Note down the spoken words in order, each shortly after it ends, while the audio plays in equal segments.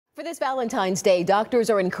For this Valentine's Day,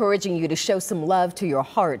 doctors are encouraging you to show some love to your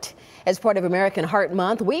heart. As part of American Heart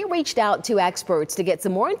Month, we reached out to experts to get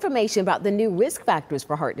some more information about the new risk factors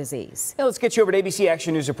for heart disease. Now let's get you over to ABC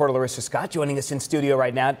Action News reporter Larissa Scott joining us in studio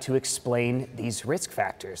right now to explain these risk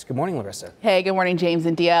factors. Good morning, Larissa. Hey, good morning, James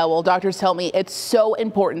and Dia. Well, doctors tell me it's so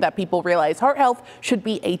important that people realize heart health should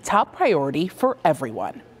be a top priority for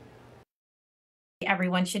everyone.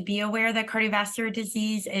 Everyone should be aware that cardiovascular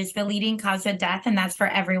disease is the leading cause of death, and that's for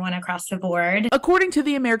everyone across the board. According to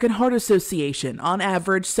the American Heart Association, on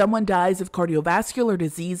average, someone dies of cardiovascular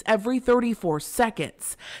disease every 34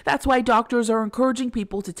 seconds. That's why doctors are encouraging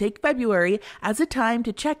people to take February as a time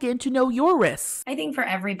to check in to know your risks. I think for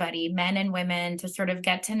everybody, men and women, to sort of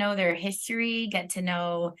get to know their history, get to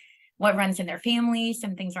know what runs in their family.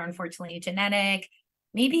 Some things are unfortunately genetic.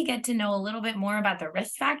 Maybe get to know a little bit more about the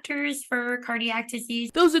risk factors for cardiac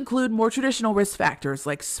disease. Those include more traditional risk factors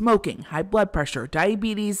like smoking, high blood pressure,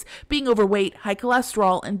 diabetes, being overweight, high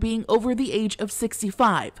cholesterol, and being over the age of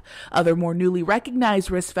 65. Other more newly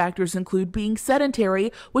recognized risk factors include being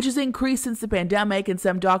sedentary, which has increased since the pandemic, and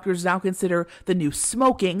some doctors now consider the new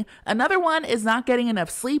smoking. Another one is not getting enough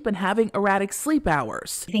sleep and having erratic sleep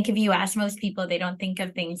hours. I think if you ask most people, they don't think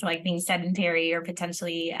of things like being sedentary or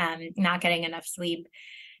potentially not getting enough sleep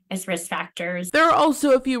as risk factors. There are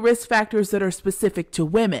also a few risk factors that are specific to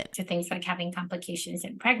women. So things like having complications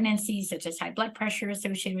in pregnancy, such as high blood pressure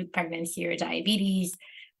associated with pregnancy or diabetes,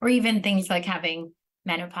 or even things like having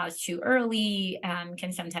menopause too early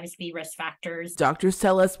can sometimes be risk factors. Doctors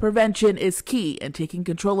tell us prevention is key and taking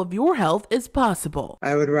control of your health is possible.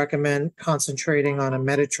 I would recommend concentrating on a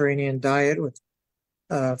Mediterranean diet with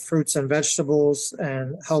fruits and vegetables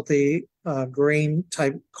and healthy grain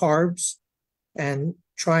type carbs, and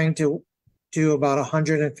trying to do about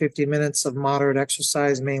 150 minutes of moderate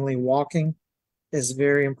exercise, mainly walking, is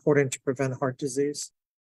very important to prevent heart disease.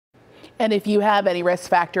 And if you have any risk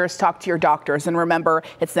factors, talk to your doctors. And remember,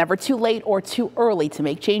 it's never too late or too early to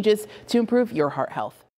make changes to improve your heart health.